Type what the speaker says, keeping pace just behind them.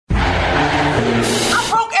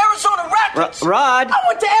Sports. Rod. I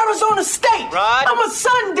went to Arizona State. Rod. I'm a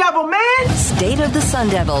Sun Devil, man. State of the Sun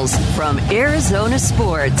Devils from Arizona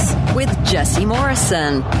Sports with Jesse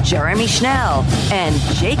Morrison, Jeremy Schnell, and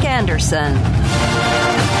Jake Anderson.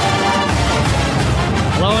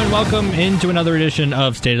 Hello and welcome into another edition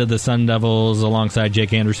of State of the Sun Devils alongside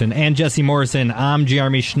Jake Anderson and Jesse Morrison. I'm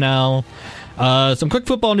Jeremy Schnell. Some quick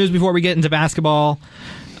football news before we get into basketball.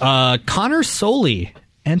 Connor Soley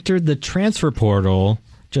entered the transfer portal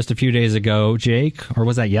just a few days ago, Jake, or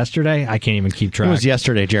was that yesterday? I can't even keep track. It was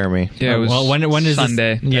yesterday, Jeremy. Yeah, it was when is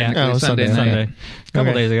Sunday. This? Yeah, it was Sunday. A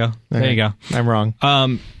couple days ago. There you go. I'm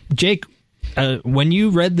wrong. Jake, when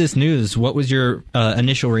you read this news, what was your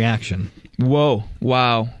initial reaction? Whoa.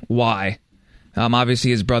 Wow. Why?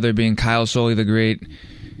 Obviously, his brother being Kyle Soley, the great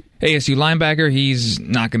ASU linebacker, he's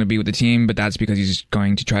not going to be with the team, but that's because he's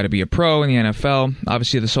going to try to be a pro in the NFL.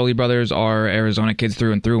 Obviously, the Soley brothers are Arizona kids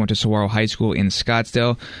through and through, went to Saguaro High School in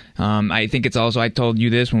Scottsdale. I think it's also, I told you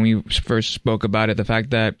this when we first spoke about it, the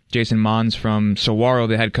fact that Jason Mons from Saguaro,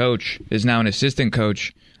 the head coach, is now an assistant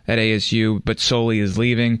coach at ASU, but Soley is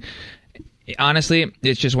leaving. Honestly,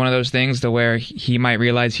 it's just one of those things to where he might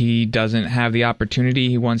realize he doesn't have the opportunity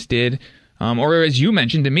he once did. Or as you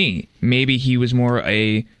mentioned to me, maybe he was more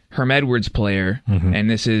a Herm Edwards player, and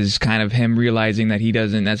this is kind of him realizing that he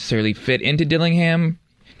doesn't necessarily fit into Dillingham.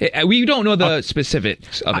 We don't know the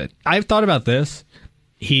specifics of it. I've thought about this.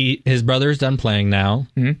 His brother's done playing now.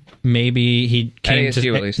 Mm-hmm. Maybe he came at ASU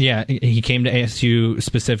to at least. Yeah, he came to ASU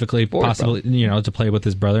specifically, possibly to play with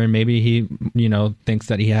his brother, and maybe he thinks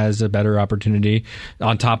that he has a better opportunity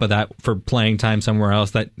on top of that for playing time somewhere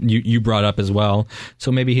else that you brought up as well.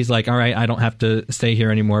 So maybe he's like, all right, I don't have to stay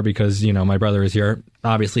here anymore because my brother is here.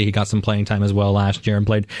 Obviously, he got some playing time as well last year and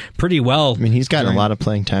played pretty well. I mean, he's gotten a lot of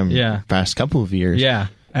playing time the past couple of years. Yeah,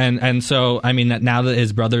 and so I mean, now that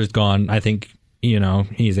his brother's gone, I think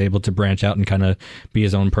he's able to branch out and kind of be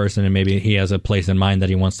his own person, and maybe he has a place in mind that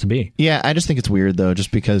he wants to be. Yeah, I just think it's weird, though, just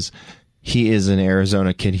because he is an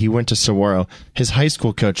Arizona kid. He went to Saguaro. His high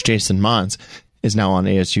school coach, Jason Mons, is now on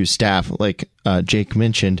ASU staff, like Jake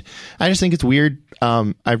mentioned. I just think it's weird.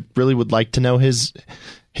 I really would like to know his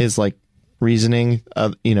reasoning.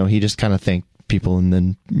 He just kind of thanked people and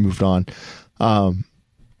then moved on.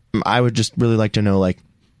 I would just really like to know,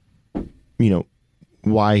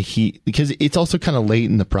 why because it's also kind of late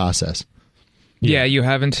in the process. Yeah, you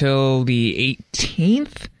have until the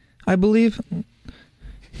 18th, I believe.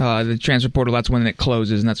 The transfer portal, that's when it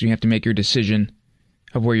closes, and that's when you have to make your decision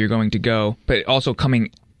of where you're going to go. But also coming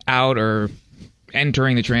out or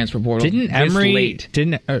entering the transfer portal. Didn't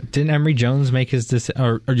Emory Jones make his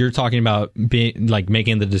decision? Or you're talking about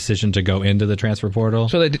making the decision to go into the transfer portal?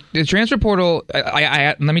 So the transfer portal,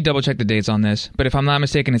 I let me double check the dates on this, but if I'm not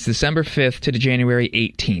mistaken, it's December 5th to January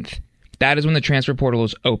 18th. That is when the transfer portal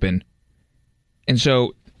is open. And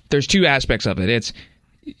so there's two aspects of it. It's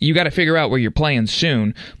you got to figure out where you're playing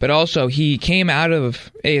soon, but also he came out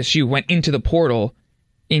of ASU, went into the portal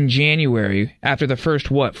in January after the first,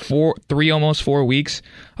 almost 4 weeks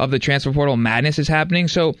of the transfer portal madness is happening.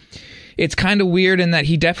 So it's kind of weird in that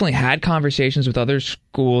he definitely had conversations with other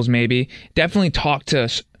schools, maybe. Definitely talked to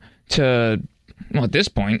at this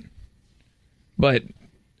point. But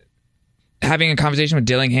having a conversation with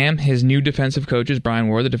Dillingham, his new defensive coach is Brian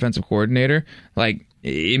Ward, the defensive coordinator,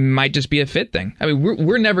 it might just be a fit thing. I mean,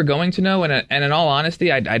 we're never going to know, and in all honesty,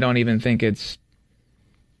 I don't even think it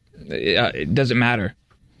doesn't matter.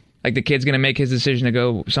 The kid's going to make his decision to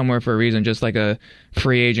go somewhere for a reason, just like a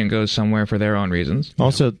free agent goes somewhere for their own reasons.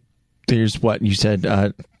 Also, there's what you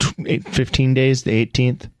said, 15 days, the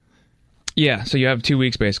 18th? Yeah, so you have 2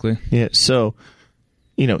 weeks, basically. Yeah, so,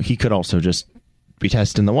 he could also just be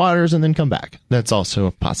testing the waters and then come back. That's also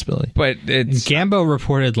a possibility. But Gambo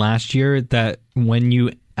reported last year that when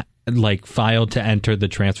you filed to enter the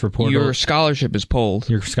transfer portal, your scholarship is pulled.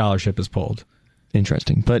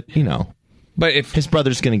 Interesting, but But if his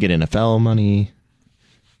brother's going to get NFL money,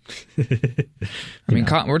 I mean,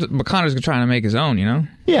 Connor's trying to make his own,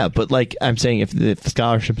 Yeah, but I'm saying, if the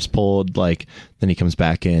scholarship is pulled, then he comes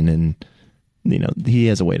back in, and he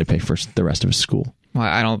has a way to pay for the rest of his school.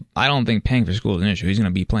 Well, I don't think paying for school is an issue. He's going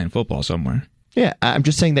to be playing football somewhere. Yeah, I'm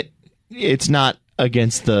just saying that it's not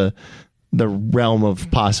against the realm of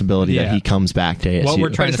possibility that he comes back to ASU. What we're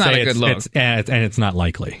trying to say it's not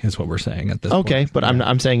likely, is what we're saying at this point. Okay, but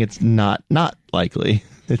I'm saying it's not likely.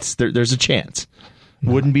 It's there's a chance.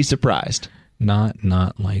 Wouldn't be surprised. Not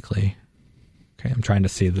likely. Okay, I'm trying to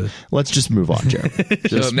see the... Let's just move on, Jared.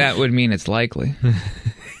 So that would mean it's likely.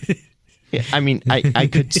 Yeah, I mean, I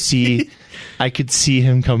could see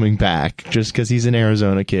him coming back just because he's an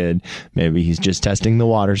Arizona kid. Maybe he's just testing the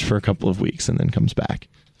waters for a couple of weeks and then comes back.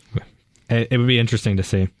 it would be interesting to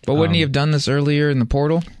see. But wouldn't he have done this earlier in the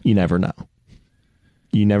portal? You never know.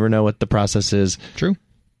 You never know what the process is. True.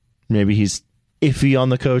 Maybe he's iffy on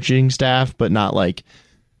the coaching staff, but not like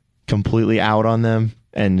completely out on them,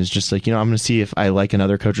 and is just like, I'm going to see if I like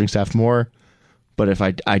another coaching staff more. But if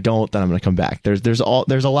I don't, then I'm going to come back. There's a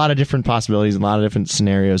lot of different possibilities, a lot of different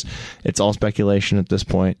scenarios. It's all speculation at this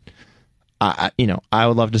point. I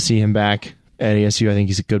would love to see him back at ASU. I think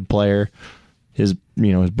he's a good player. His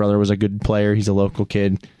brother was a good player. He's a local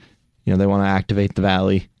kid. They want to activate the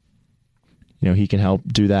Valley. He can help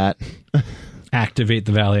do that. Activate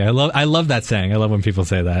the Valley. I love that saying. I love when people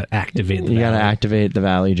say that. Activate the Valley. You got to activate the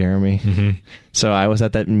Valley, Jeremy. Mm-hmm. So I was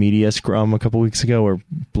at that media scrum a couple weeks ago, or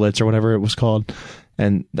Blitz or whatever it was called,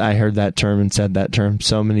 and I heard that term and said that term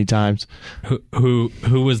so many times. Who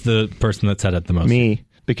was the person that said it the most? Me,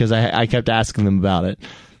 because I kept asking them about it.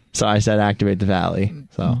 So I said activate the Valley.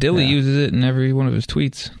 So Dilly uses it in every one of his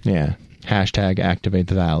tweets. Yeah. Hashtag activate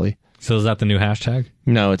the Valley. So is that the new hashtag?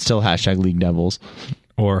 No, it's still hashtag League Devils.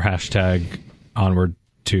 Or hashtag onward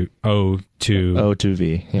to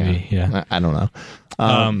O2V. Yeah. Yeah. I don't know.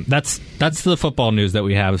 That's the football news that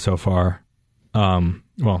we have so far.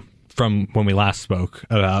 Well, from when we last spoke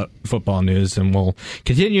about football news, and we'll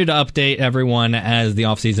continue to update everyone as the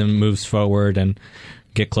offseason moves forward and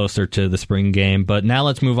get closer to the spring game. But now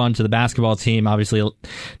let's move on to the basketball team. Obviously,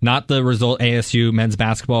 not the result ASU men's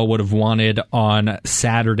basketball would have wanted on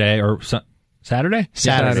Saturday. Saturday.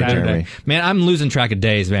 Man, I'm losing track of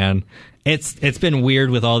days, man. It's been weird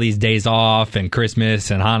with all these days off and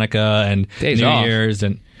Christmas and Hanukkah and days New off. Year's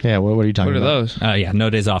and yeah. What are you talking about? What are those? No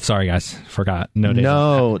days off. Sorry, guys, forgot.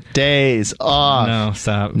 No days off. No,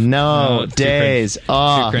 stop. No days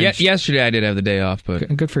off. Yesterday I did have the day off,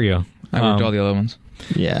 but good for you. I worked all the other ones.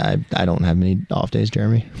 Yeah, I don't have many off days,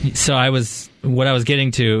 Jeremy. So what I was getting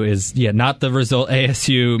to is, not the result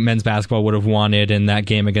ASU men's basketball would have wanted in that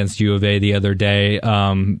game against U of A the other day.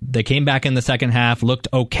 They came back in the second half, looked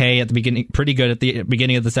okay at the beginning, pretty good at the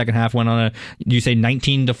beginning of the second half, went on you say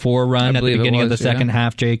 19-4 run at the beginning of the second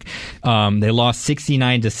half, Jake. They lost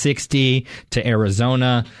 69-60 to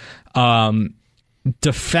Arizona.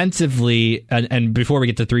 Defensively, and before we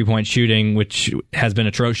get to 3-point shooting, which has been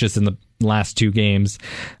atrocious in the last two games,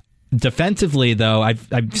 defensively though,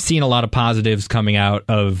 I've seen a lot of positives coming out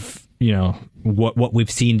of what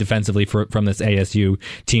we've seen defensively from this ASU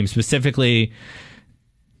team, specifically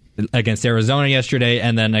against Arizona yesterday,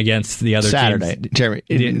 and then against the other Saturday. teams. Jeremy,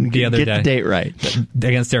 the other get day. The date right.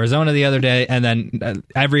 Against Arizona the other day, and then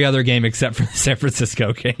every other game except for the San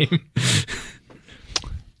Francisco game.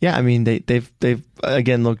 Yeah, I mean they've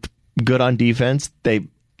again looked good on defense. They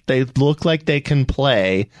look like they can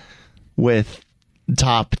play with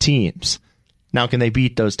top teams. Now, can they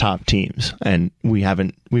beat those top teams? And we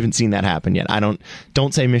haven't seen that happen yet.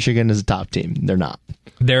 Don't say Michigan is a top team. They're not.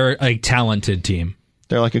 They're a talented team.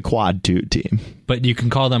 They're like a quad 2 team. But you can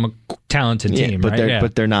call them a talented team, but right?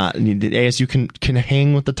 But they're not. ASU can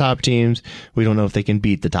hang with the top teams. We don't know if they can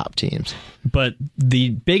beat the top teams. But the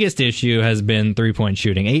biggest issue has been 3-point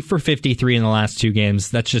shooting. 8 for 53 in the last two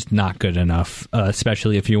games. That's just not good enough,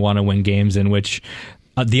 especially if you want to win games in which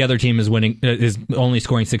the other team is only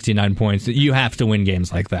scoring 69 points. You have to win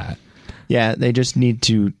games like that. Yeah, they just need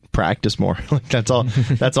to practice more. That's all.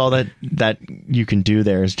 That's all that you can do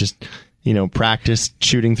there is just practice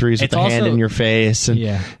shooting threes with the hand in your face,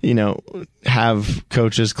 and have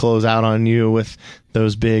coaches close out on you with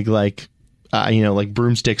those big like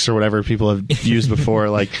broomsticks or whatever people have used before.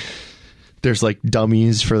 Like there's like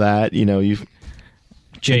dummies for that.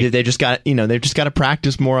 They just got they've just got to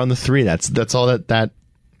practice more on the three. That's all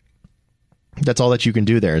that's all that you can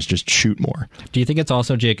do there is just shoot more. Do you think it's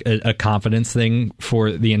also, Jake, a confidence thing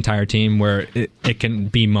for the entire team where it can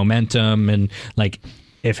be momentum and like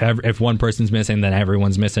if one person's missing, then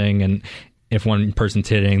everyone's missing, and if one person's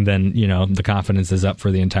hitting, then the confidence is up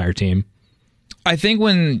for the entire team? I think they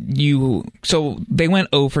went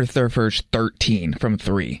 0 for their first 13 from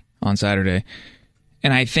 3 on Saturday,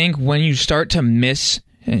 and I think when you start to miss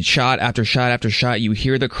and shot after shot after shot, you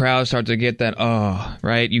hear the crowd start to get that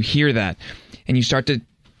right. You hear that, and you start to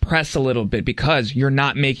press a little bit because you're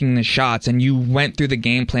not making the shots, and you went through the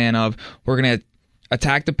game plan of we're gonna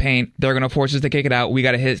attack the paint, they're going to force us to kick it out, we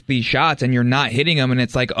got to hit these shots, and you're not hitting them, and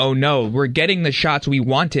it's like, oh no, we're getting the shots we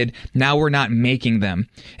wanted, now we're not making them.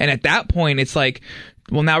 And at that point, it's like,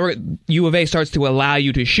 well, now U of A starts to allow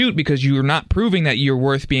you to shoot because you're not proving that you're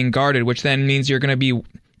worth being guarded, which then means you're going to be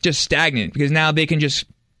just stagnant because now they can just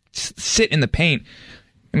sit in the paint.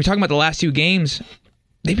 And we're talking about the last 2 games,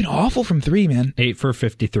 they've been awful from 3, man. 8 for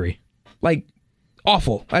 53. Like,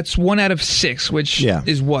 awful. That's 1 out of 6, which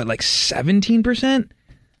is what, like 17%?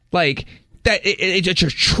 Like that, it's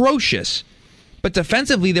atrocious. But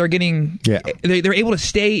defensively, they're able to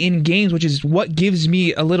stay in games, which is what gives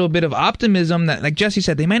me a little bit of optimism that, like Jesse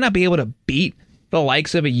said, they might not be able to beat the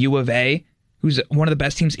likes of a U of A, who's one of the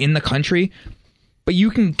best teams in the country, but you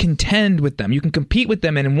can contend with them. You can compete with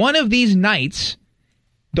them. And one of these nights,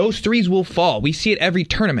 those threes will fall. We see it every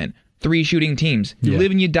tournament. 3 shooting teams. You live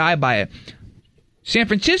and you die by it. San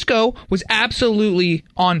Francisco was absolutely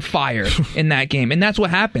on fire in that game. And that's what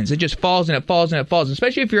happens. It just falls and it falls and it falls.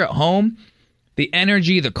 Especially if you're at home. The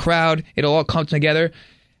energy, the crowd, it'll all come together.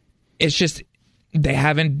 It's just they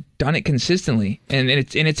haven't done it consistently, and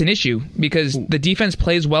it's an issue because the defense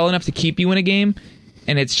plays well enough to keep you in a game,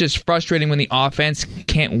 and it's just frustrating when the offense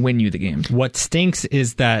can't win you the game. What stinks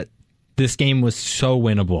is that this game was so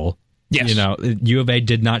winnable. Yes. You know, U of A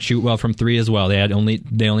did not shoot well from 3 as well. They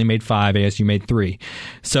only made 5. ASU made 3.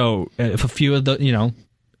 So if a few of the,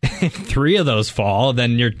 if 3 of those fall,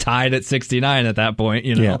 then you're tied at 69 at that point.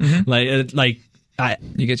 You know,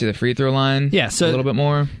 You get to the free throw line. Yeah, so a little bit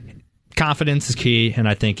more. Confidence is key, and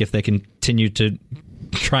I think if they continue to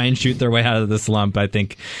try and shoot their way out of the slump, I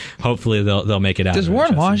think hopefully they'll make it out. Does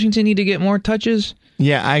Warren Washington need to get more touches?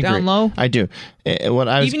 Yeah, I agree. Down low, I do.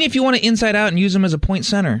 Even if you want to inside out and use him as a point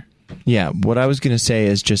center. Yeah, what I was going to say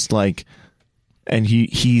is just like, and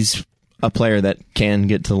he's a player that can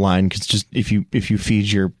get to the line because just if you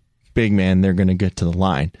feed your big man, they're going to get to the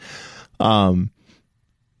line.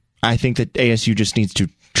 I think that ASU just needs to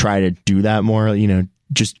try to do that more.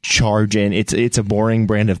 Just charge in. It's a boring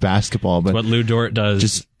brand of basketball, but what Lou Dort does.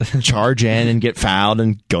 Just charge in and get fouled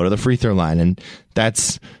and go to the free throw line, and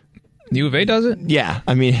that's. U of A does it? Yeah,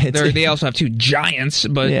 I mean they also have 2 giants,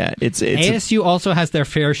 but yeah, it's ASU also has their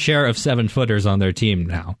fair share of 7-footers on their team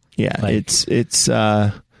now. Yeah, it's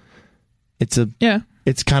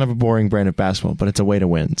kind of a boring brand of basketball, but it's a way to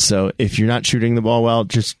win. So if you're not shooting the ball well,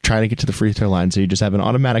 just try to get to the free throw line so you just have an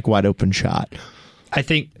automatic wide open shot. I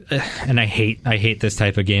think, and I hate this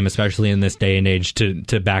type of game, especially in this day and age,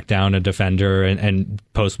 to back down a defender and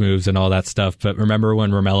post moves and all that stuff. But remember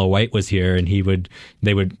when Romello White was here and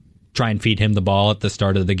they would try and feed him the ball at the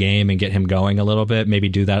start of the game and get him going a little bit. Maybe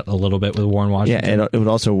do that a little bit with Warren Washington. Yeah, and it would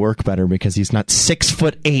also work better because he's not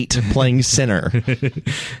 6'8" playing center.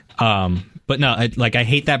 But no, I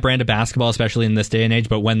hate that brand of basketball, especially in this day and age.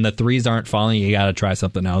 But when the threes aren't falling, you got to try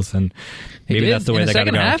something else, and maybe that's the way they got to go.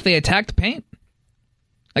 In the second half, they attacked the paint.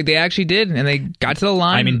 Like they actually did, and they got to the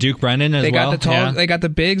line. I mean, Duke Brennan as well. They got the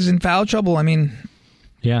bigs in foul trouble. I mean,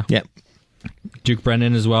 yeah. Duke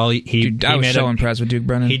Brennan as well. I was so impressed with Duke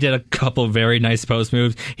Brennan. He did a couple of very nice post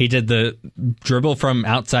moves. He did the dribble from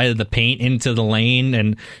outside of the paint into the lane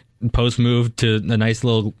and post move to a nice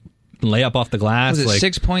little layup off the glass. Was it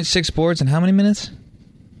 6 points, 6 boards, in how many minutes?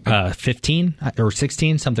 15 or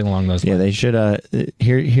 16, something along those lines. Yeah, they should.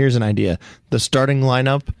 Here's an idea. The starting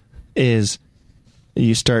lineup is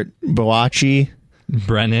you start Boakye,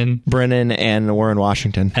 Brennan, and Warren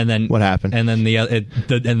Washington. And then what happened? And then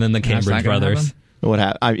the Cambridge brothers. What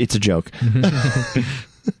happened? It's a joke.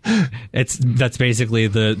 That's basically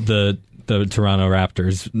the Toronto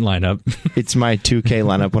Raptors lineup. It's my 2K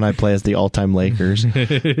lineup when I play as the all-time Lakers.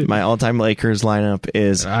 My all-time Lakers lineup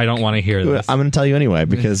is. I don't want to hear this. I'm going to tell you anyway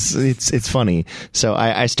because it's funny. So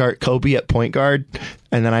I start Kobe at point guard,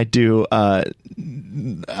 and then I do Shaq,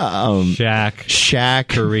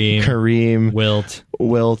 Kareem,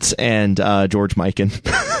 Wilt, and George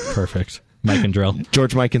Mikan. Perfect. Mike and Drill.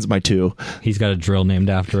 George Mikan's my 2. He's got a drill named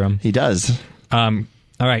after him. He does.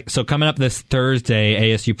 All right, so coming up this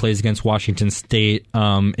Thursday, ASU plays against Washington State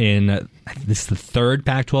in this is the 3rd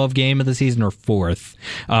Pac-12 game of the season or 4th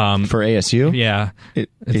for ASU. Yeah,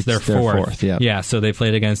 it's their 4th. Yeah. So they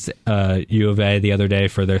played against U of A the other day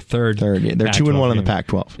for their third. They're 2-1 in the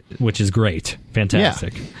Pac-12, which is great,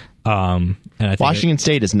 fantastic. Yeah. And I think Washington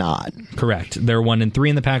State is not correct. They're 1-3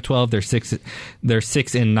 in the Pac-12. They're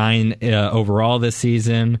 6-9 overall this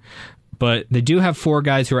season. But they do have 4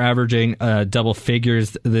 guys who are averaging double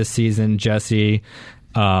figures this season, Jesse.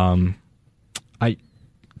 That's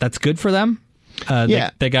good for them.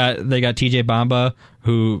 They got TJ Bamba,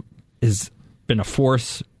 who has been a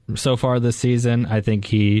force so far this season. I think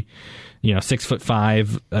he,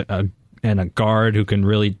 6'5", and a guard who can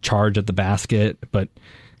really charge at the basket, but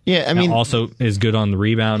also is good on the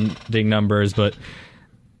rebounding numbers. But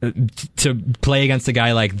to play against a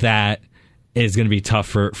guy like that is going to be tough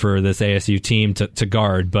for this ASU team to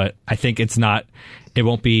guard, but I think it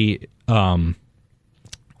won't be,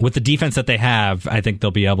 with the defense that they have, I think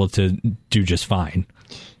they'll be able to do just fine.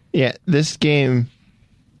 Yeah, this game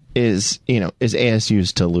is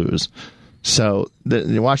ASU's to lose. So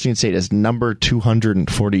the Washington State is number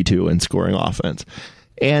 242 in scoring offense.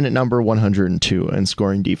 and at number 102 in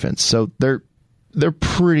scoring defense. So they're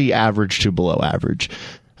pretty average to below average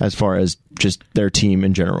as far as just their team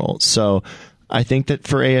in general. So I think that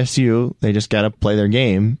for ASU, they just got to play their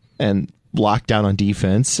game and lock down on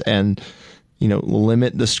defense and,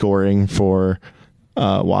 limit the scoring for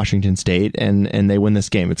Washington State, and they win this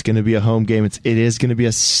game. It's going to be a home game. It is going to be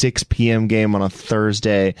a 6 p.m. game on a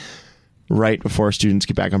Thursday right before students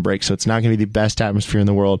get back on break. So it's not going to be the best atmosphere in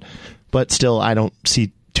the world. But still, I don't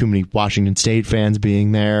see too many Washington State fans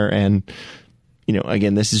being there. And,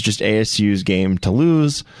 again, this is just ASU's game to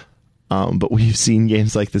lose. But we've seen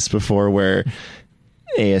games like this before where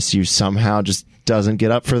ASU somehow just doesn't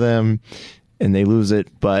get up for them and they lose it.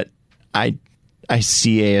 But I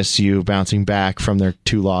see ASU bouncing back from their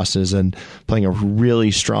 2 losses and playing a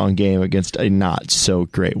really strong game against a not so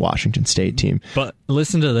great Washington State team. But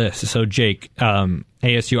listen to this. So, Jake,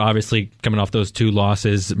 ASU obviously coming off those 2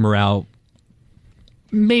 losses, morale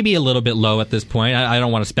maybe a little bit low at this point. I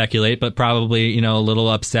don't want to speculate, but probably, a little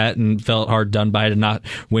upset and felt hard done by to not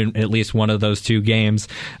win at least one of those 2 games.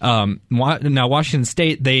 Now, Washington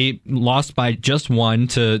State, they lost by just 1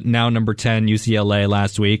 to now number 10 UCLA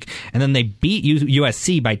last week, and then they beat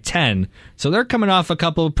USC by 10. So they're coming off a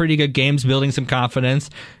couple of pretty good games, building some confidence.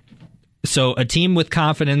 So a team with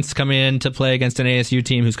confidence coming in to play against an ASU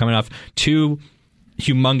team who's coming off 2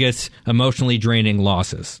 humongous, emotionally draining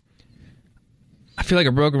losses. I feel like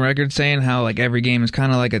a broken record saying how every game is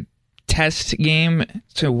kind of like a test game,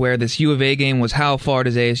 to where this U of A game was how far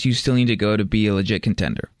does ASU still need to go to be a legit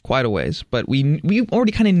contender? Quite a ways. But we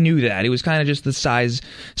already kind of knew that. It was kind of just the size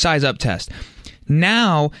up test.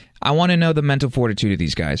 Now, I want to know the mental fortitude of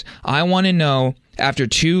these guys. I want to know, after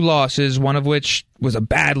 2 losses, one of which was a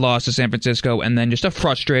bad loss to San Francisco, and then just a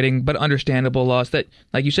frustrating but understandable loss, that,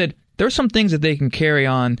 like you said, there's some things that they can carry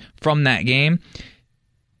on from that game.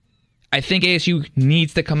 I think ASU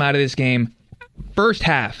needs to come out of this game first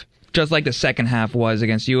half, just like the second half was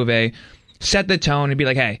against U of A, set the tone and be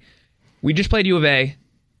like, hey, we just played U of A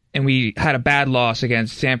and we had a bad loss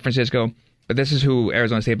against San Francisco, but this is who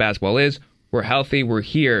Arizona State basketball is. We're healthy, we're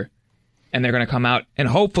here, and they're going to come out and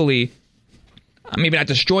hopefully, maybe not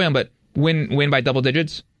destroy them, but win by double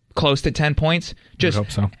digits, close to 10 points. Just I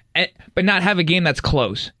hope so. But not have a game that's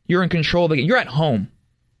close. You're in control of the game. You're at home,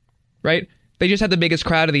 right? They just had the biggest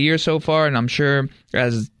crowd of the year so far, and I'm sure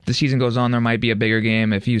as the season goes on, there might be a bigger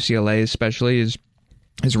game if UCLA especially is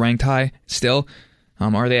ranked high still.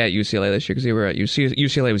 Are they at UCLA this year? Because they were at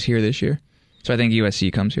UCLA was here this year. So I think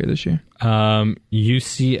USC comes here this year. UCLA...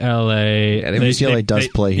 Yeah, UCLA does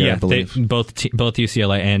play here, I believe. Both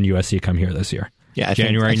UCLA and USC come here this year. Yeah, I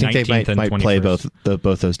January think 19th they might play both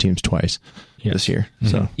those teams twice this year. Mm-hmm.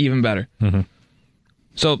 So even better. Mm-hmm.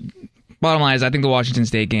 So... Bottom line is, I think the Washington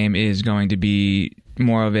State game is going to be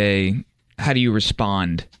more of a how do you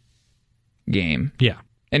respond game. Yeah,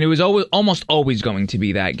 and it was almost always going to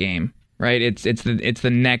be that game, right? It's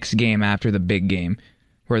the next game after the big game,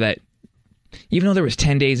 where that even though there was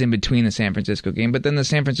 10 days in between the San Francisco game, but then the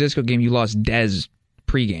San Francisco game you lost Dez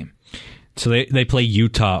pregame. So they play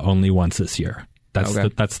Utah only once this year.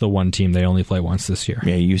 That's the one team they only play once this year.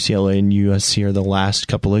 Yeah, UCLA and USC are the last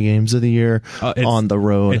couple of games of the year on the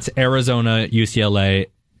road. It's Arizona, UCLA.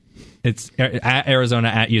 It's at Arizona,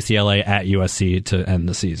 at UCLA, at USC to end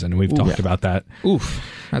the season. We've talked about that.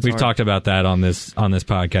 We've talked about that on this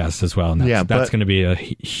podcast as well. And that's going to be a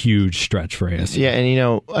huge stretch for ASU. Yeah,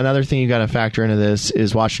 and another thing you got to factor into this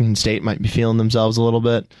is Washington State might be feeling themselves a little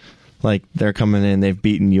bit. Like, they're coming in, they've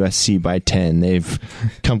beaten USC by 10. They've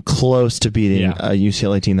come close to beating a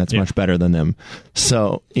UCLA team that's much better than them.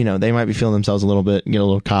 So, they might be feeling themselves a little bit, get a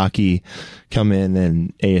little cocky, come in,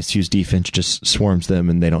 and ASU's defense just swarms them,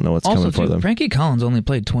 and they don't know what's coming for them. Frankie Collins only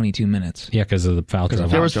played 22 minutes. Yeah, because of the foul trouble.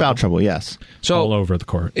 There was foul trouble, yes. So all over the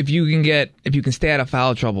court. If you can stay out of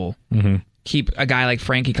foul trouble, keep a guy like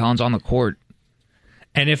Frankie Collins on the court.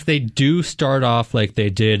 And if they do start off like they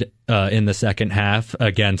did in the second half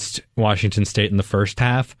against Washington State in the first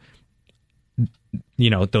half,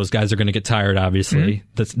 those guys are going to get tired, obviously.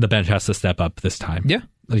 The bench has to step up this time. Yeah.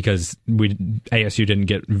 Because ASU didn't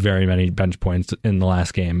get very many bench points in the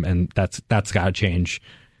last game, and that's got to change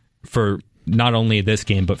for not only this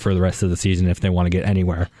game, but for the rest of the season if they want to get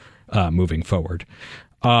anywhere moving forward.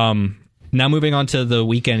 Now moving on to the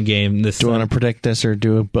weekend game. Do you want to predict this or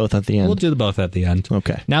do both at the end? We'll do both at the end.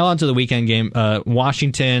 Okay. Now on to the weekend game.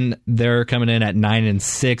 Washington, they're coming in at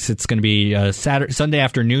 9-6. It's going to be a Sunday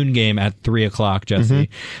afternoon game at 3:00, Jesse.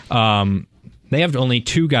 They have only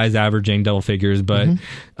 2 guys averaging double figures, but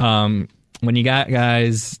when you got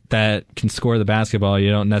guys that can score the basketball, you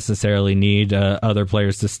don't necessarily need other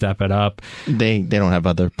players to step it up. They don't have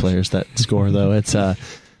other players that score though. It's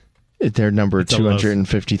they're number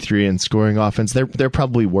 253 in scoring offense. They're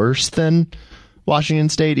probably worse than Washington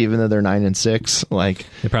State, even though they're 9-6. Like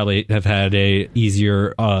they probably have had a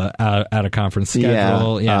easier out of conference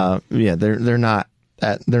schedule. They're not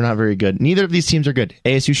very good. Neither of these teams are good.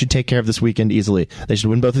 ASU should take care of this weekend easily. They should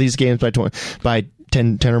win both of these games by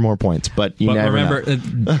 10 or more points. But never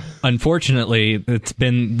remember, unfortunately, it's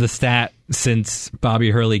been the stat since Bobby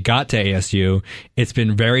Hurley got to ASU. It's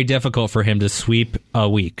been very difficult for him to sweep a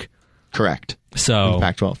week. Correct. So in the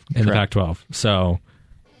Pac-12. In the Pac-12. So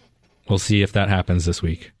we'll see if that happens this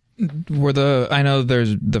week. I know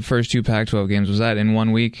there's the first 2 Pac-12 games. Was that in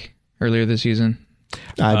 1 week earlier this season?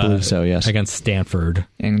 I believe so, yes. Against Stanford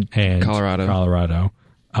and Colorado.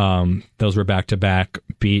 Those were back-to-back.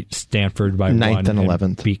 Beat Stanford by 9th 1. and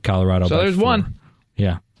 11th. Beat Colorado by 4. So there's 1.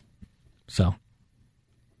 Yeah. So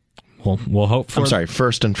we'll hope for... I'm sorry,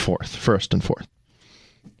 first and fourth.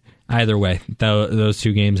 Either way, those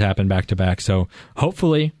 2 games happen back-to-back. So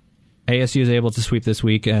hopefully ASU is able to sweep this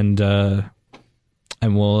week, and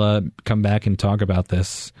we'll come back and talk about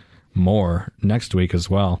this more next week as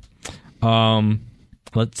well. You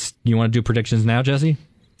want to do predictions now, Jesse?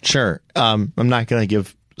 Sure. I'm not going to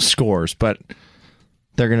give scores, but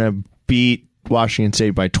they're going to beat Washington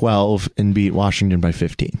State by 12 and beat Washington by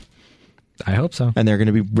 15. I hope so. And they're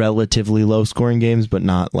going to be relatively low scoring games, but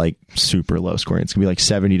not like super low scoring. It's going to be like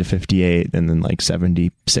 70-58 and then like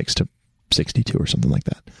 76-62 or something like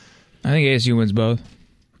that. I think ASU wins both.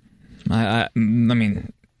 I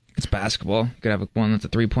mean, it's basketball. You could have one that's a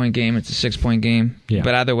 3-point game. It's a 6-point game. Yeah.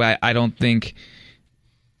 But either way, I don't think...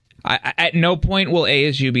 at no point will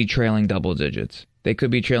ASU be trailing double digits. They could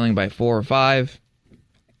be trailing by 4 or 5,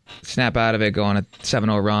 snap out of it, go on a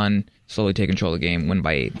 7-0 run, slowly take control of the game, win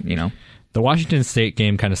by 8, The Washington State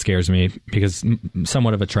game kind of scares me because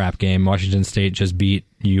somewhat of a trap game. Washington State just beat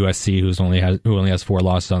USC, who only has 4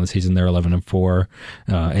 losses on the season. They're 11-4,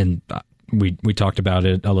 and we talked about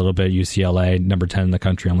it a little bit. UCLA, number 10 in the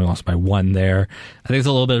country, only lost by 1 there. I think it's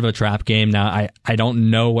a little bit of a trap game. Now I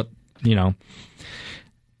don't know what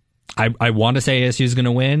I want to say ASU is going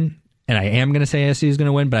to win, and I am going to say ASU is going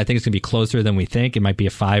to win, but I think it's going to be closer than we think. It might be a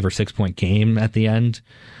 5 or 6 point game at the end.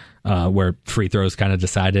 Where free throws kind of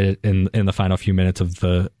decided in the final few minutes of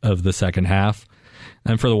the second half.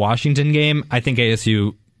 And for the Washington game, I think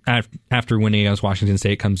ASU, after winning against Washington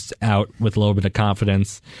State, comes out with a little bit of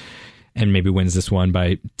confidence and maybe wins this one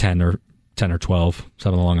by 10 or 12,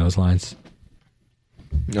 something along those lines.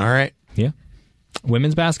 All right. Yeah.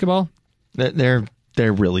 Women's basketball? They're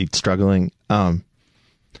really struggling.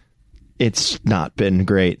 It's not been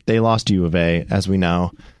great. They lost to U of A, as we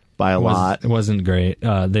know. By a lot. It wasn't great.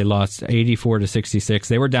 They lost 84-66.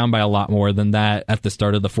 They were down by a lot more than that at the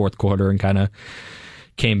start of the fourth quarter and kind of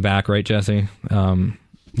came back, right, Jesse?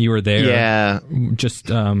 You were there. Yeah.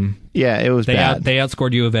 It was bad. They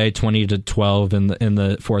outscored U of A 20-12 in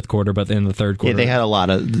the fourth quarter, but in the third quarter, they had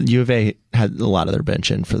U of A had a lot of their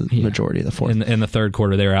bench in for the majority of the fourth. In the third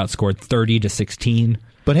quarter, they were outscored 30-16.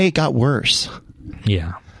 But hey, it got worse.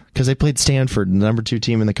 Yeah. Because they played Stanford, the number 2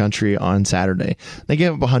 team in the country, on Saturday. They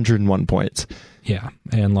gave up 101 points. Yeah,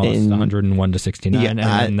 and lost 101-69. Yeah, and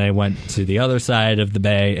then they went to the other side of the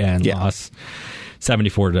Bay and lost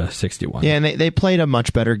 74-61. Yeah, and they played a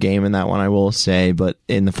much better game in that one, I will say. But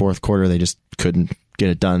in the fourth quarter, they just couldn't get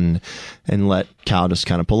it done and let Cal just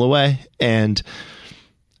kind of pull away. And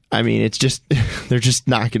I mean, it's just they're just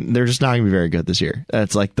not going to be very good this year.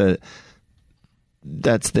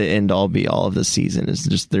 That's the end all be all of this season. Is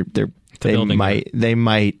just they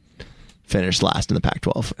might finish last in the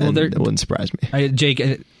Pac-12, and it wouldn't surprise me. Jake,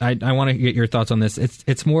 I want to get your thoughts on this.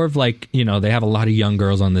 It's more of like, they have a lot of young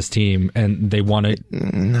girls on this team, and they want to.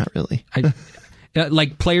 Not really.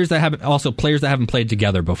 Like players that haven't played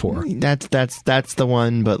together before. That's the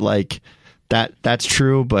one, but like that's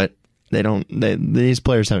true, but they don't. These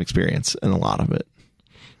players have experience in a lot of it.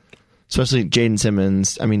 Especially Jaden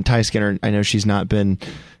Simmons. I mean, Ty Skinner, I know she's not been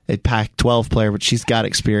a Pac-12 player, but she's got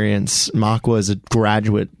experience. Makwa is a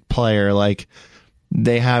graduate player. Like,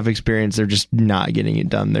 they have experience. They're just not getting it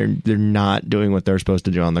done. They're not doing what they're supposed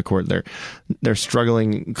to do on the court. They're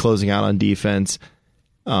struggling closing out on defense.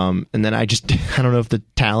 And then I don't know if the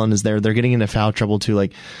talent is there. They're getting into foul trouble too.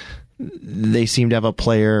 Like, they seem to have a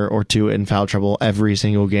player or two in foul trouble every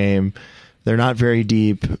single game. They're not very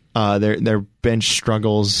deep. Their bench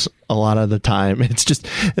struggles a lot of the time. It's just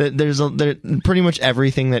there's pretty much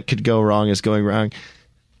everything that could go wrong is going wrong.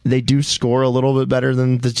 They do score a little bit better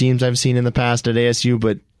than the teams I've seen in the past at ASU,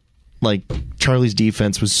 but like Charlie's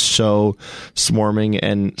defense was so swarming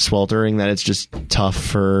and sweltering that it's just tough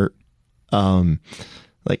for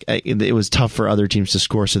it was tough for other teams to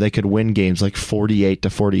score, so they could win games like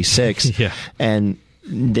 48-46. Yeah. And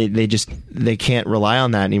they can't rely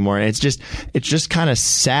on that anymore. And it's just kind of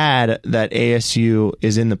sad that ASU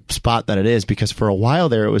is in the spot that it is, because for a while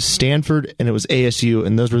there it was Stanford and it was ASU,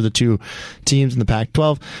 and those were the two teams in the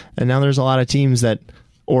Pac-12. And now there's a lot of teams that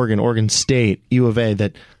Oregon State, U of A,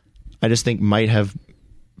 that I just think might have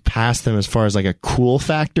passed them as far as like a cool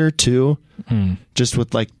factor too. Just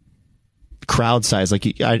with like crowd size.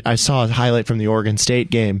 Like I saw a highlight from the Oregon State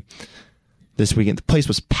game this weekend. The place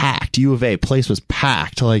was packed. U of A place was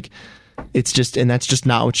packed. Like it's just, and that's just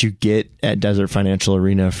not what you get at Desert Financial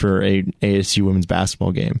Arena for a ASU women's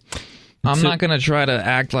basketball game. I'm not going to try to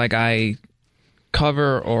act like I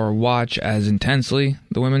cover or watch as intensely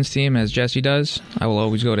the women's team as Jesse does. I will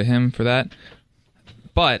always go to him for that.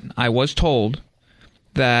 But I was told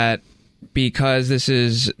that because this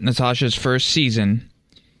is Natasha's first season,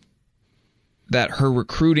 that her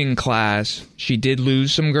recruiting class, she did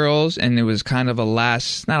lose some girls, and it was kind of I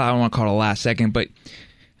don't want to call it a last second, but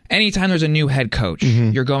anytime there's a new head coach,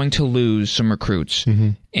 you're going to lose some recruits.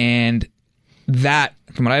 And that,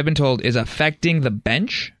 from what I've been told, is affecting the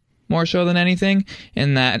bench more so than anything,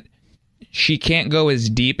 in that she can't go as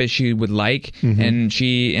deep as she would like. And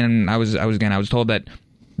I was told that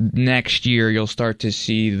next year you'll start to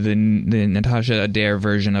see the Natasha Adair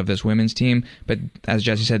version of this women's team. But as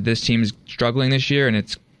Jesse said, this team is struggling this year, and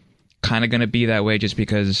it's kind of going to be that way just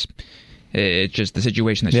because it's just the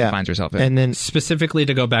situation that she finds herself in. And then specifically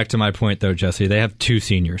to go back to my point, though, Jesse, they have two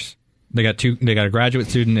seniors. They got a graduate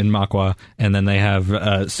student in Makwa, and then they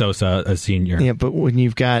have Sosa, a senior. Yeah, but when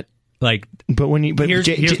you've got this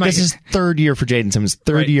is third year for Jaden Simmons,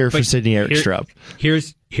 third year for Sydney Erickstrup.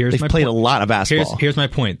 They've played a lot of basketball. Here's my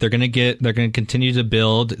point. They're going to continue to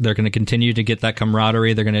build. They're going to continue to get that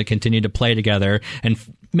camaraderie. They're going to continue to play together, and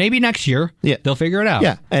maybe next year they'll figure it out.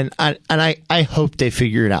 Yeah, and I hope they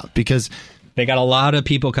figure it out, because they got a lot of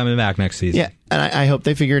people coming back next season. Yeah, and I hope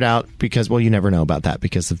they figure it out, because, well, you never know about that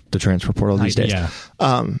because of the transfer portal these days. Yeah.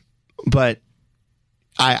 But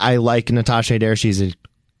I like Natasha Adair. She's a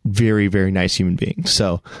very, very nice human being.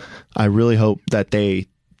 So I really hope that they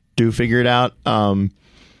do figure it out. In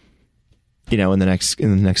the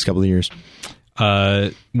next couple of years.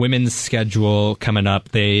 Women's schedule coming up.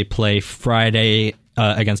 They play Friday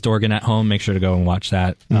against Oregon at home. Make sure to go and watch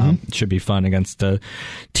that. It should be fun against a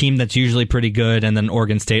team that's usually pretty good, and then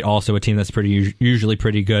Oregon State, also a team that's usually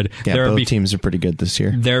pretty good. Yeah, both teams are pretty good this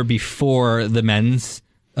year. They're before the men's.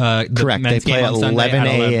 Correct. Men's they play at 11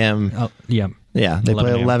 a.m. Yeah, they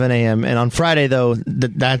play at 11 a.m. And on Friday, though,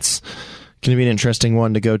 that's going to be an interesting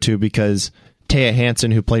one to go to, because Taya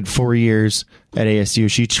Hansen, who played 4 years at ASU,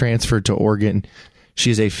 she transferred to Oregon.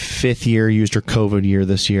 She's a fifth year, used her COVID year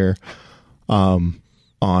this year to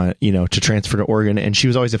transfer to Oregon. And she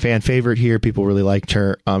was always a fan favorite here. People really liked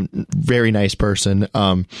her. Very nice person.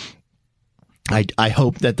 I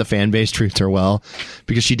hope that the fan base treats her well,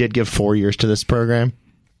 because she did give 4 years to this program.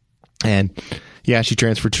 And yeah, she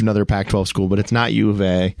transferred to another Pac-12 school, but it's not U of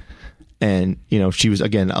A. And, she was,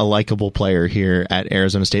 again, a likable player here at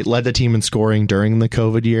Arizona State. Led the team in scoring during the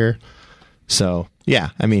COVID year. So, yeah,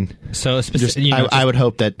 I mean, I would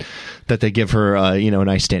hope that they give her, a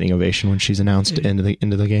nice standing ovation when she's announced into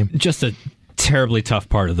the game. Just a terribly tough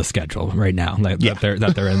part of the schedule right now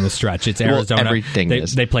that they're in the stretch. It's Arizona.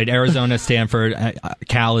 They played Arizona, Stanford.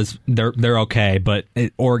 Cal they're okay, but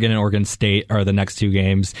Oregon and Oregon State are the next two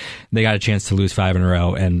games. They got a chance to lose 5 in a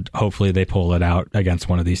row, and hopefully they pull it out against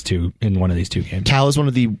one of these two games. Cal is one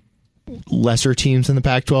of the lesser teams in the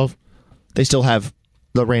Pac-12. They still have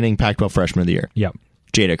the reigning Pac-12 Freshman of the Year. Yep.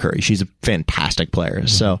 Jada Curry. She's a fantastic player. Mm-hmm.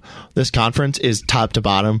 So this conference is top to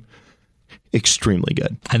bottom extremely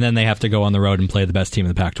good. And then they have to go on the road and play the best team in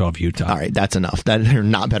the Pac-12, Utah. All right, that's enough. They're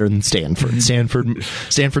not better than Stanford.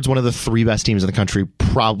 Stanford's one of the 3 best teams in the country.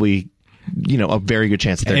 Probably, a very good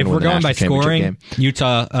chance that they're going to win the national championship game.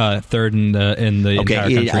 Utah third in the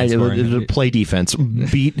entire country. Play defense.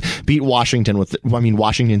 Beat Washington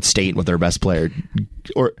Washington State with their best player.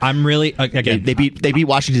 Or I'm really again. They beat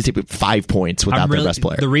Washington State with 5 points without their best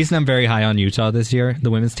player. The reason I'm very high on Utah this year,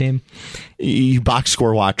 the women's team, you box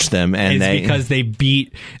score watch them, and because they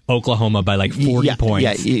beat Oklahoma by like 40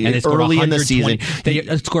 points. Yeah, and early in the season, they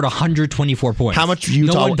scored 124 points. How much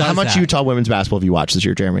Utah women's basketball have you watched this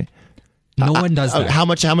year, Jeremy? No one does that. How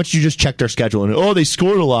much you just check their schedule and they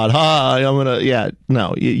scored a lot?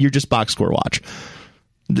 No, you're just box score watch.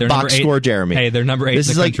 They're Box number 8. score, Jeremy. Hey, they're number 8 in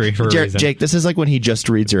the country for a reason. Jake, this is like when he just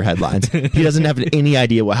reads your headlines. He doesn't have any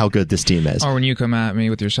idea how good this team is. Or when you come at me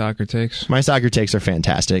with your soccer takes. My soccer takes are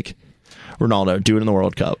fantastic. Ronaldo, do it in the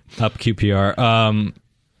World Cup. Up QPR.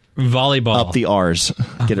 Volleyball. Up the R's.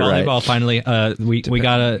 Get it right. Volleyball, finally. We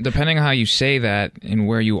got to... Depending on how you say that and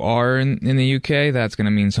where you are in the UK, that's going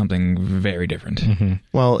to mean something very different. Mm-hmm.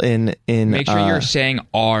 Well, in make sure you're saying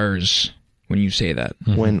R's when you say that.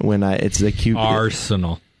 When it's the Q.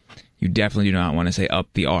 Arsenal. You definitely do not want to say up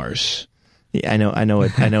the R's. Yeah, I know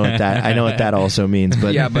what that also means.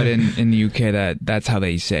 But yeah, but in the UK, that's how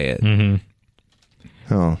they say it. Mm-hmm.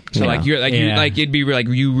 Oh, so yeah. It'd be like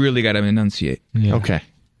you really got to enunciate. Yeah. Okay.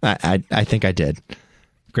 I think I did.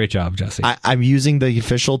 Great job, Jesse. I'm using the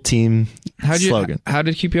official team slogan. How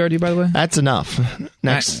did QPR do, by the way? That's enough.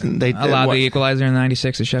 Next, they allowed the equalizer in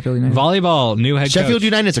 '96 to Sheffield United. Volleyball, new head coach. Sheffield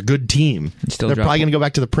United is a good team. They're probably going to go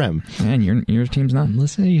back to the Prem. And your team's not.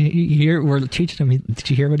 Listen, we're teaching him. Did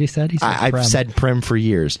you hear what he said? He said I've said Prem for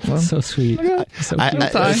years. Well, so sweet. So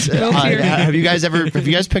have you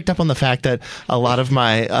guys picked up on the fact that a lot of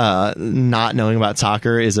my not knowing about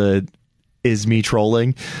soccer is me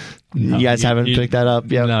trolling? No, you guys haven't picked that up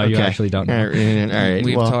yet? No, you actually don't know. All right.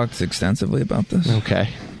 We've talked extensively about this. Okay.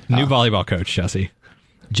 New volleyball coach, Jesse.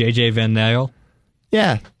 JJ Van Nijl.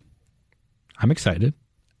 Yeah. I'm excited.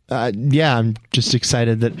 Yeah, I'm just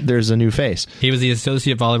excited that there's a new face. He was the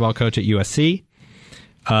associate volleyball coach at USC,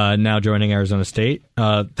 now joining Arizona State.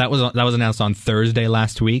 That was announced on Thursday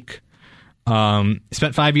last week.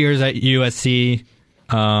 Spent 5 years at USC,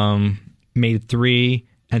 made 3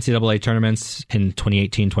 NCAA tournaments in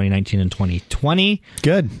 2018, 2019, and 2020.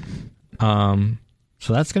 Good. So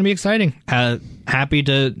that's going to be exciting. Happy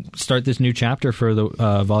to start this new chapter for the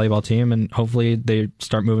volleyball team, and hopefully they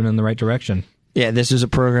start moving in the right direction. Yeah, this is a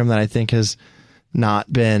program that I think has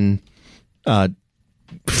not been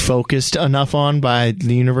focused enough on by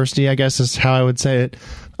the university, I guess is how I would say it.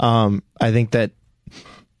 I think that,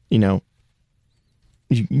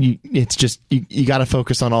 it's just you got to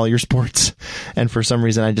focus on all your sports, and for some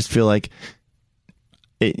reason I just feel like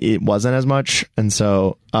it wasn't as much, and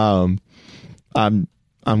so I'm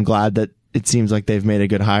glad that it seems like they've made a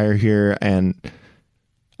good hire here, and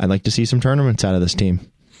I'd like to see some tournaments out of this team.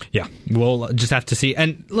 Yeah, we'll just have to see.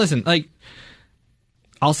 And listen,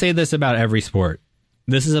 I'll say this about every sport: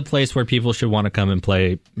 this is a place where people should want to come and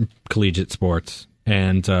play collegiate sports,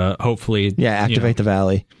 and hopefully, activate the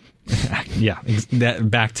Valley. Yeah,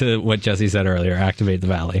 back to what Jesse said earlier, activate the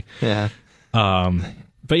Valley. Yeah.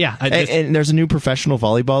 But yeah. And there's a new professional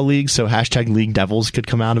volleyball league, so # League Devils could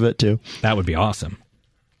come out of it too. That would be awesome.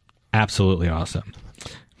 Absolutely awesome.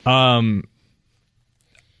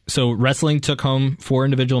 So wrestling took home 4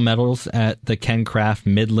 individual medals at the Ken Craft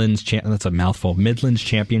Midlands, that's a mouthful, Midlands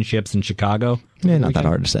Championships in Chicago. Yeah, not that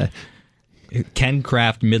hard to say. Ken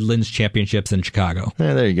Craft Midlands Championships in Chicago.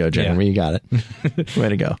 Yeah, there you go, Jeremy. Yeah. You got it. Way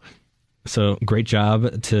to go. So great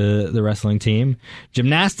job to the wrestling team.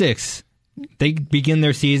 Gymnastics, they begin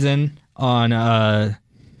their season on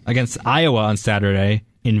against Iowa on Saturday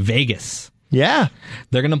in Vegas. Yeah.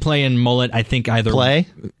 They're going to play in mullet, I think either... Play?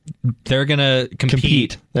 They're going to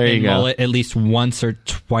compete there you in go. mullet at least once or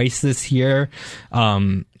twice this year.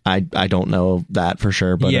 I don't know that for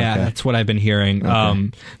sure, but yeah, okay. That's what I've been hearing.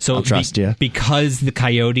 Okay. So I'll trust you. Because the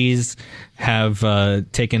Coyotes have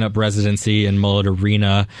taken up residency in Mullet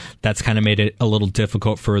Arena, that's kind of made it a little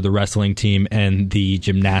difficult for the wrestling team and the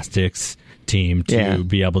gymnastics team to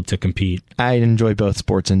be able to compete. I enjoy both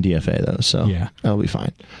sports and DFA though, so that'll be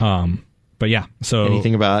fine. But yeah, so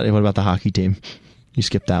what about the hockey team? You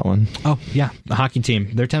skipped that one. Oh yeah, the hockey team.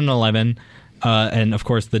 They're 10-11. And of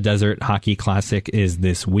course, the Desert Hockey Classic is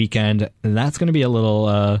this weekend. That's going to be a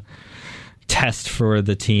little test for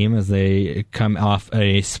the team as they come off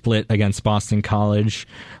a split against Boston College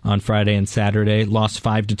on Friday and Saturday. Lost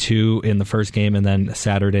 5-2 in the first game, and then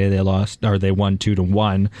Saturday they won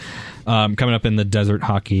 2-1. Coming up in the Desert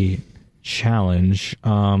Hockey Challenge,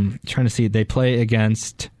 trying to see, they play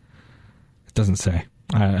against. It doesn't say.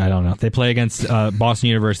 I don't know. They play against Boston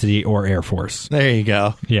University or Air Force. There you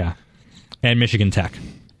go. Yeah. And Michigan Tech.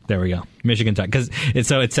 There we go. Michigan Tech. Because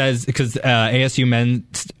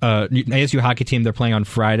ASU hockey team, they're playing on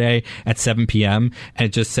Friday at 7 p.m. and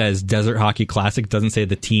it just says Desert Hockey Classic. It doesn't say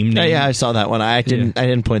the team name. Yeah, I saw that one. I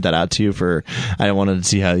didn't point that out to you I wanted to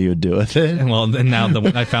see how you would do with it. Well, now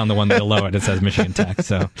I found the one below it. It says Michigan Tech.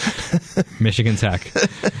 So Michigan Tech.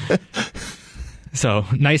 So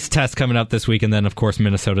nice test coming up this week. And then, of course,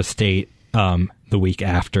 Minnesota State the week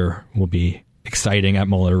after will be exciting at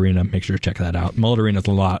Mullet Arena. Make sure to check that out. Mullet Arena is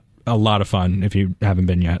a lot of fun. If you haven't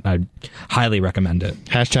been yet, I highly recommend it.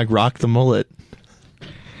 # rock the mullet.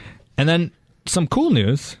 And then some cool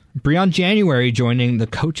news. Breon January joining the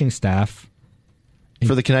coaching staff.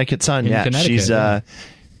 For the Connecticut Sun, yeah.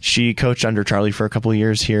 She coached under Charlie for a couple of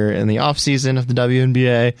years here in the offseason of the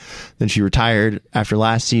WNBA. Then she retired after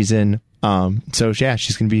last season. So, yeah,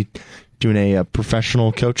 she's going to be doing a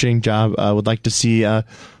professional coaching job. I would like to see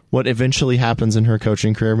what eventually happens in her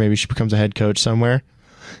coaching career. Maybe she becomes a head coach somewhere.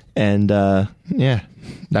 And, yeah,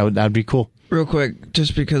 that would be cool. Real quick,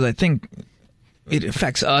 just because I think it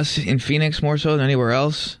affects us in Phoenix more so than anywhere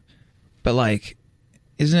else. But, like,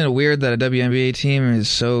 isn't it weird that a WNBA team is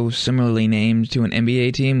so similarly named to an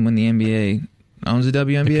NBA team when the NBA owns the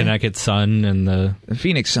WNBA? The Connecticut Sun and the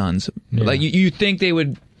Phoenix Suns. Yeah. Like, you think they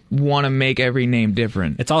would want to make every name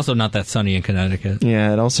different. It's also not that sunny in Connecticut.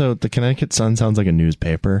 Yeah, and also the Connecticut Sun sounds like a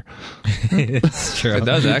newspaper. It's true. It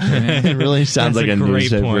does, actually. Man. It really sounds like a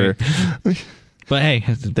great newspaper. Point. But hey,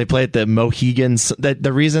 they play at the Mohegan.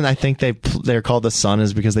 The reason I think they're called the Sun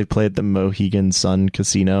is because they play at the Mohegan Sun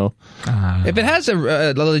Casino. If it has a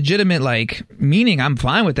legitimate like meaning, I'm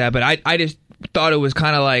fine with that. But I just thought it was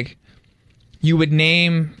kind of like you would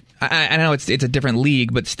name. I know it's a different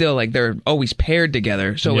league, but still, like they're always paired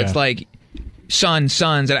together. So it's like Suns.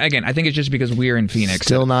 And again, I think it's just because we're in Phoenix.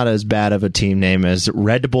 Still not as bad of a team name as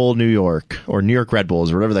Red Bull New York or New York Red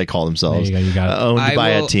Bulls or whatever they call themselves. There you go, you got it. Owned by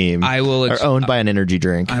a team. Or owned by an energy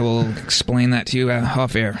drink. I will explain that to you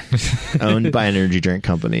off air. Owned by an energy drink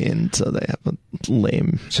company, and so they have a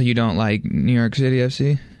lame. So you don't like New York City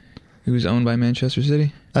FC, who's owned by Manchester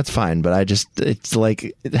City? That's fine, but it's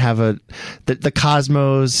like the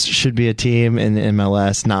Cosmos should be a team in the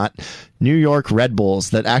MLS, not New York Red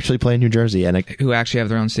Bulls that actually play in New Jersey and who actually have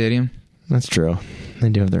their own stadium. That's true. They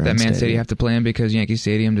do have their own stadium. That Man City have to play in because Yankee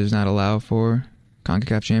Stadium does not allow for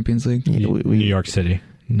CONCACAF Champions League. Yeah, New York City,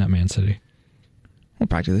 not Man City. Well,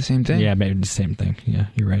 practically the same thing. Yeah, maybe the same thing. Yeah,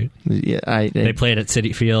 you're right. Yeah, they played at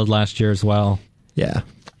Citi Field last year as well. Yeah.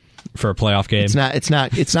 For a playoff game. It's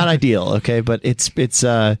not ideal, okay, but it's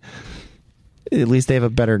at least they have a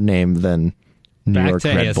better name than New York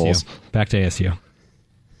Red Bulls. Back to ASU.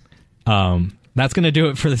 That's going to do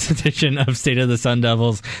it for this edition of State of the Sun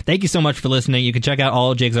Devils. Thank you so much for listening. You can check out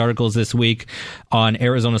all of Jake's articles this week on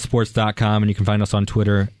ArizonaSports.com, and you can find us on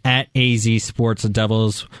Twitter at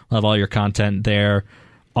AZSportsDevils. We'll have all your content there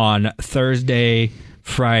on Thursday,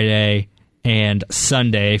 Friday, and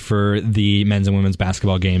Sunday for the men's and women's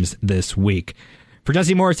basketball games this week. For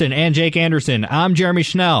Jesse Morrison and Jake Anderson, I'm Jeremy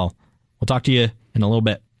Schnell. We'll talk to you in a little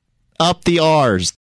bit. Up the R's.